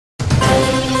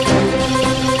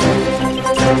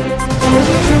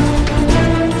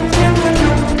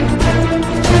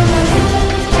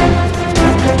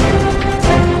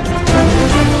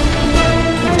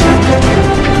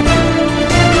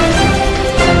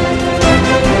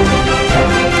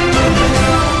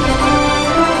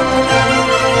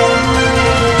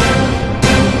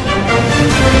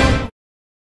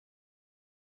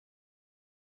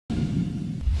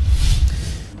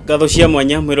Ngatho cia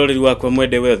mwanya mwiroreri wakwa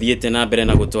mwende we thiete na mbere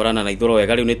na gutwarana na ithoro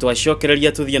wega riu ni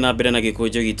twacokereria tuthie na mbere na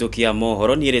gikunjo gitu kia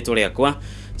mohoro ni ritwa riakwa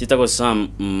jitagwo Sam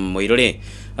Muirore.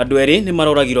 Andu eri ni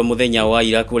maroragirwo muthenya wa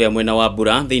ira kuria mwena wa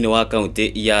Bura thiini wa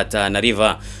kaunti ya Tana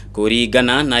River.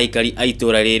 Kuringana na aikari a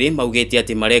itura riri maugite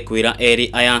ati marekwira eri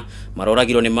aya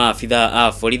maroragirwo ni maabitha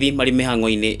a borithi mari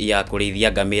mihango-ini ya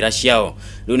kurithia ngamira ciao.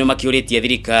 Riu ni makiuritie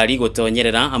thirikari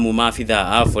gutonyerera amu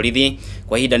maabitha a borithi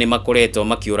kwa hinda ni makoretwo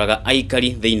makiuraga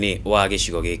aikari thiini wa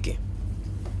gicigo giki.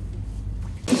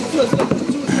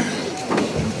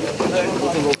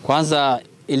 Kwanza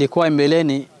ilikuwa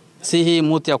mbeleni, si hii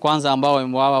mtu ya kwanza ambao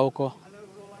wameuawa huko.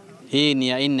 Hii ni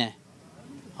ya 4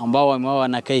 ambao wameuawa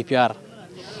na KPR.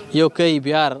 Hiyo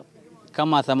KPR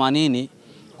kama 80,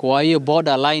 kwa hiyo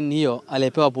borderline hiyo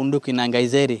alipewa bunduki na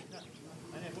Ngaizeri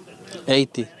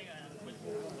 80.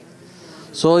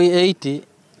 So 80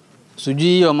 sijui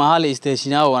hiyo mahali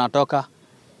station yao wanatoka.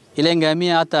 Ile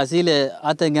ngamia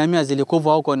hata ngamia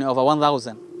zilikufa huko ni over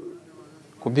 1000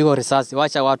 kupigwa risasi,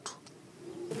 wacha watu.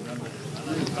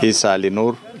 Isa Ali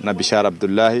Nur na Bishara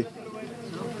Abdullahi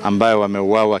ambaye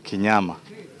wameuawa kinyama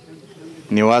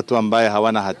ni watu ambaye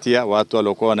hawana hatia, watu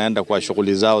waliokuwa wanaenda kwa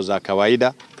shughuli zao za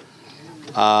kawaida.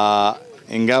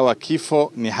 Ingawa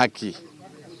kifo ni haki,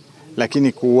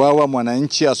 lakini kuuawa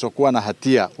mwananchi asokuwa na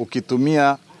hatia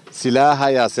ukitumia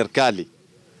silaha ya serikali,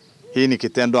 hii ni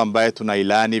kitendo ambaye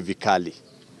tunailaani vikali.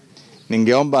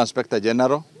 Ningeomba Inspector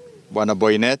General Bwana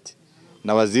Boynet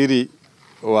na waziri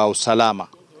wa usalama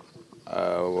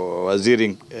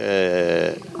waziri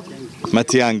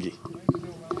Matiangi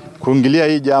kuingilia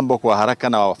hii jambo kwa haraka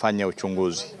na wafanye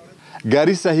uchunguzi.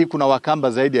 Garissa hii kuna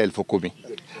wakamba zaidi ya 10,000.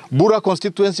 Bura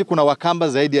constituency kuna wakamba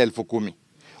zaidi ya 10,000.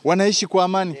 Wanaishi kwa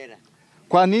amani.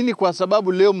 Kwa nini? Kwa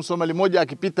sababu leo Msomali moja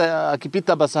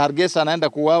akipita Basahargesa anaenda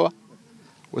kuuawa.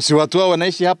 Si watu wao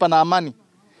wanaishi hapa na amani.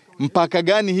 Mpaka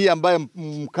gani hii ambaye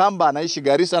Mkamba anaishi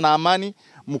Garissa na amani,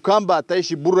 Mkamba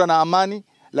ataishi Bura na amani,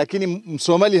 lakini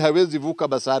Msomali hawezi vuka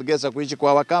Basahargesa kuishi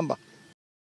kwa Wakamba?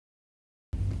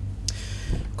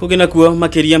 Kugena kuo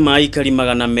makiria maikari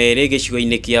 200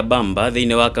 gicigo-ini kia Bamba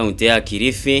thiini wa kaunti ya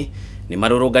Kilifi ni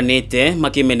maruruganite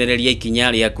makimenereria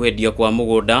ikinya ria kwendio kwa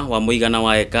mugunda wa muigana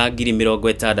wa eka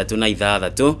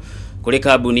 66,000 kuri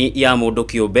kambuni ya mundu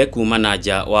kiumbe kuma na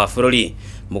nja wa bururi.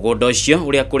 Mugunda ucio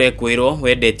uria kurekwirwo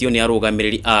wendetio ni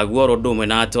arugamiriri aguo rodumwe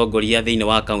na atongoria thiini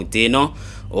wa kaunti ino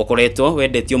ukoretwo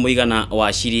wendetio muigana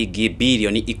wa ciringi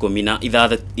bilioni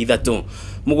 13.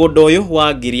 Mugunda uyu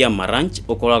wa Giriama Ranch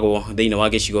ukoragwo thiini wa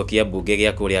gicigo kia bunge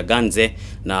gia kuria Ganze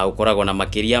na ukoragwo na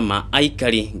makiria ma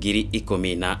aikari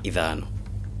 15,000.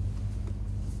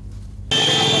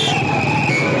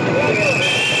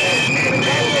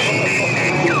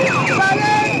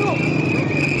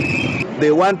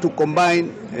 They want to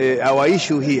combine our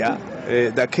issue here,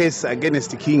 the case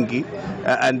against Kingi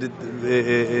and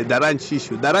the ranch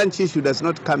issue. The ranch issue does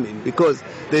not come in because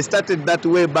they started that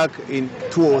way back in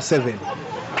 2007.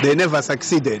 They never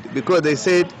succeeded because they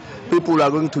said people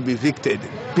are going to be evicted.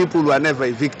 People were never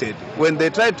evicted. When they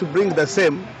tried to bring the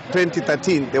same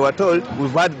 2013, they were told,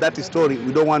 we've heard that story,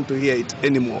 we don't want to hear it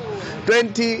anymore.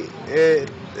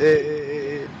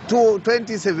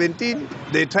 2017,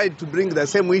 they tried to bring the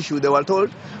same issue. They were told,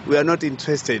 we are not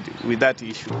interested with that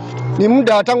issue. Ni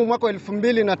muda tangu mwaka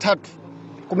 2003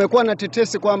 kumekuwa na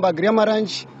tetesi kwamba Giriama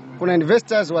Ranch kuna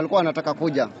investors walikuwa wanataka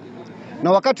kuja.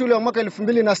 Na wakati ule wa mwaka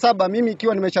 2007 mimi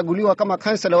ikiwa nimechaguliwa kama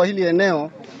kansela wa hili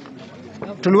eneo,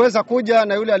 tuliweza kuja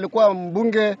na yule alikuwa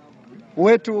mbunge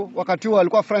wetu wakati huo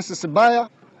alikuwa Francis Baya,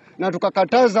 na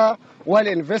tukakataza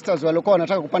wale investors walikuwa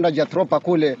wanataka kupanda Jatropa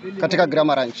kule katika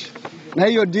Giriama Ranch. Na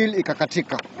hiyo deal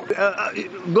ikakatika.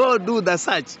 Go do the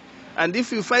search, and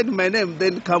if you find my name,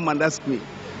 then come and ask me.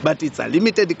 But it's a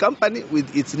limited company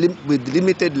with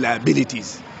limited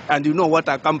liabilities. And you know what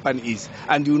a company is.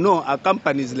 And you know a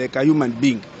company is like a human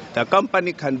being. The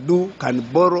company can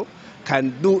borrow,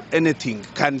 can do anything,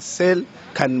 can sell,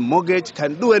 can mortgage,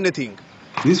 can do anything.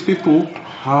 These people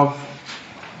have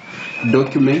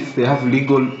documents, they have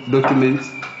legal documents.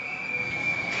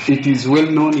 It is well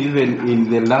known even in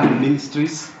the land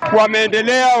ministries.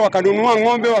 Wameendelea wakanunua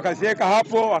ng'ombe wakaziweka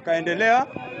hapo wakaendelea.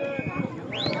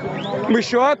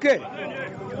 Mwisho wake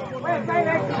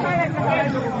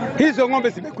hizo ng'ombe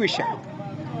zimekwisha.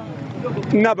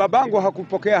 na babangu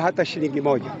hakupokea hata shilingi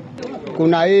moja.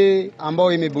 Kuna hii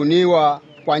ambayo imebuniwa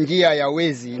kwa njia ya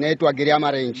wezi inaitwa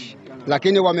Giriama Range,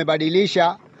 lakini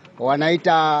wamebadilisha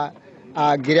wanaita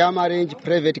Giriama Range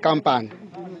Private Company.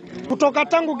 Kutoka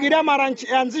tangu Giriama Range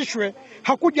ianzishwe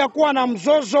hakuja kuwa na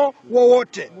mzozo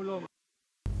wowote.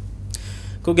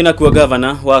 Kugina kuwa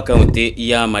gavana wa kaunti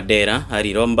ya Madera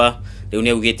Ariromba riu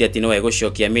ni ugite ati no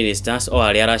egucokia ministers o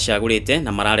aria aracagurite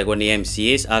na mararegwo ni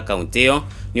MCAs a kaunti yo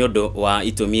ni undu wa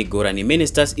itumi ngurani.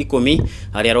 Ministers 10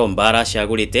 aria Romba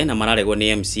aracagurite na mararegwo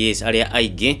ni MCAs aria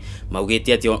aingi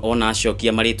maugite ati ona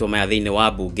acokia maritwa maya thiini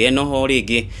wa bunge no ho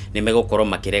ringi ni megukorwo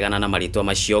makiregana na maritwa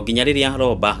macio nginya riria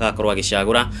Romba gakorwo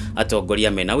agicagura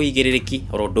atongoria mena uigiririki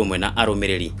oro ndumwe na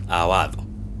arumiriri a watho.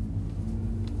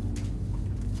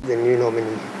 The new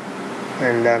nominee,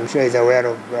 and I'm sure he's aware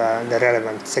of the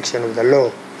relevant section of the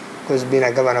law, because being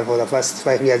a governor for the first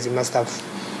 5 years, he must have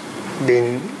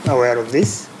been aware of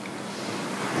this,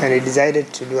 and he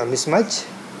decided to do a mismatch.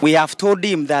 We have told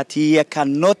him that he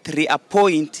cannot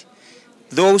reappoint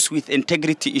those with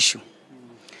integrity issue,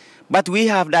 but we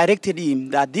have directed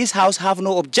him that this house have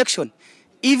no objection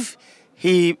if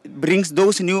he brings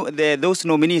those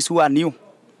nominees who are new,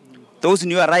 those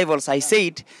new arrivals. I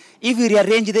said, if we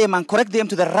rearrange them and correct them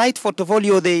to the right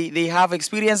portfolio, they have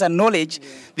experience and knowledge,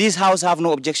 this house have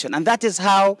no objection. And that is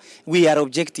how we are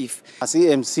objective. As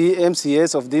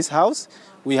MCAs of this house,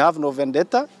 we have no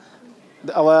vendetta.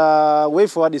 Our way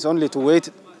forward is only to wait.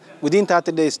 Within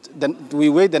 30 days, we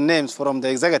wait the names from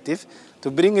the executive to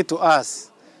bring it to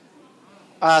us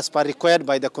as per required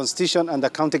by the Constitution and the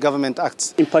County Government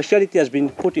Acts. Impartiality has been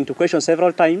put into question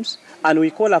several times, and we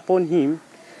call upon him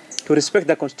to respect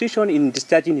the Constitution in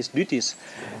discharging his duties.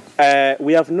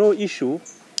 We have no issue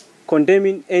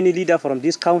condemning any leader from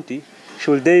this county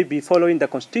should they be following the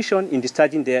Constitution in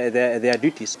discharging their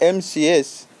duties.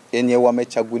 MCAs yenye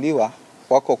wamechaguliwa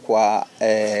wako kwa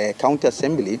County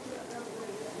Assembly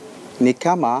ni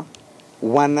kama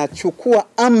wanachukua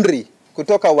amri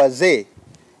kutoka wazee.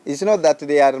 It's not that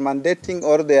they are mandating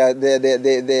or they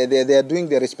are doing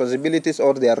their responsibilities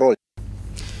or their role.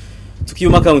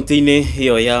 Tukiuma kaunti-ini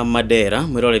hiyo ya Madera,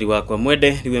 mwiroreri wakwa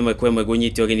mwende riwe mwekwemwe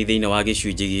gunyitio geni thiini wa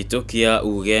gicunji gitu kia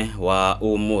uge wa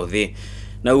umuthi.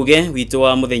 Na uge witu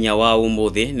wa muthenya wa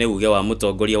umuthi ni uge wa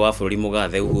mutongoria wa bururi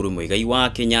Mugathe Uhuru Muigai wa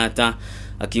Kenyatta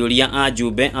akiuria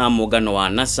ajumbe a mungano wa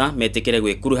NASA metikire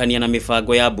gwikuruhania na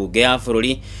mibango ya bunge ya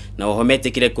bururi na oho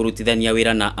metikire kurutithania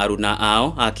wira na aruna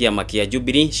ao a kiama kia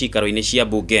Jubilee cikaro-ini cia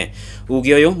bunge.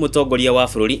 Uge uyu mutongoria wa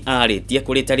bururi aritie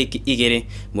kuri tariki 2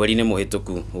 mweri-ini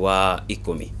muhituku wa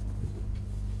 10.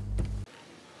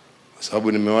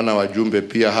 Sababu nimeona wajumbe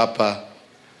pia hapa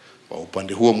wa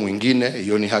upande huo mwingine,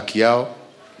 hiyo ni haki yao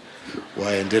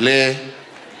waendelee,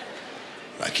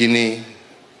 lakini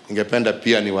ningependa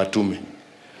pia ni watume.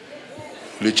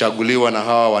 Ulichaguliwa na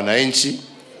hawa wananchi,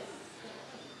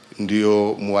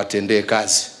 ndio muwatendee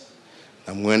kazi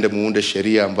na muende muunde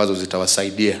sheria ambazo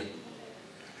zitawasaidia.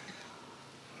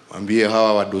 Mwambie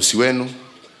hawa wadosi wenu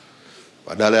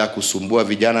badala ya kusumbua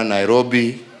vijana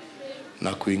Nairobi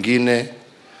na kwingine,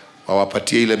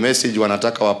 wawapatie ile message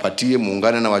wanataka wapatie,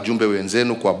 muungane na wajumbe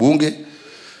wenzenu kwa bunge,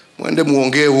 muende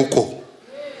muongee huko.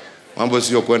 Mambo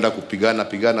sio kwenda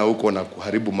kupigana huko na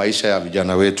kuharibu maisha ya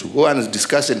vijana wetu. Go and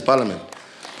discuss in parliament.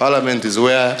 Parliament is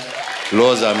where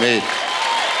laws are made.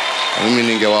 Mimi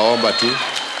ningewaomba tu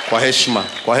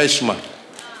kwa heshima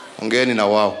ongeeni na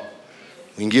wao.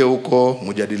 Mwingie huko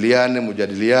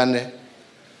mujadiliane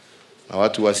na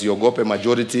watu wasiogope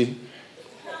majority.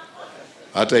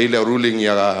 Hata ile ruling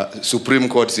ya Supreme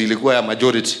Court ilikuwa ya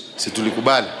majority, si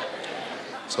tulikubali.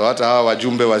 So hata hawa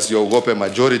wajumbe wasiogope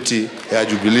majority ya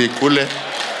Jubilee kule.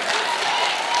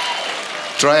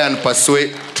 Try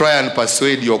and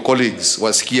persuade your colleagues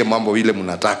wasikie mambo ile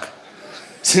mnataka.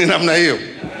 Si namna hiyo.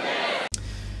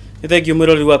 Thank you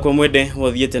mwiroreri wakwa mwende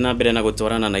wothiete na mbere na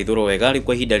gutwarana na ithuro wega ri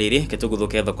kwa ihinda riri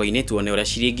ketuguthuke thoko-ini tuone uria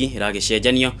ciringi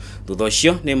iragicenjanio. Thutha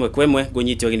ucio ni mwekwemwe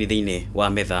gunyitio gini thiini wa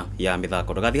metha ya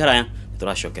mithako. Ndugathi haraya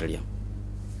turacokereria.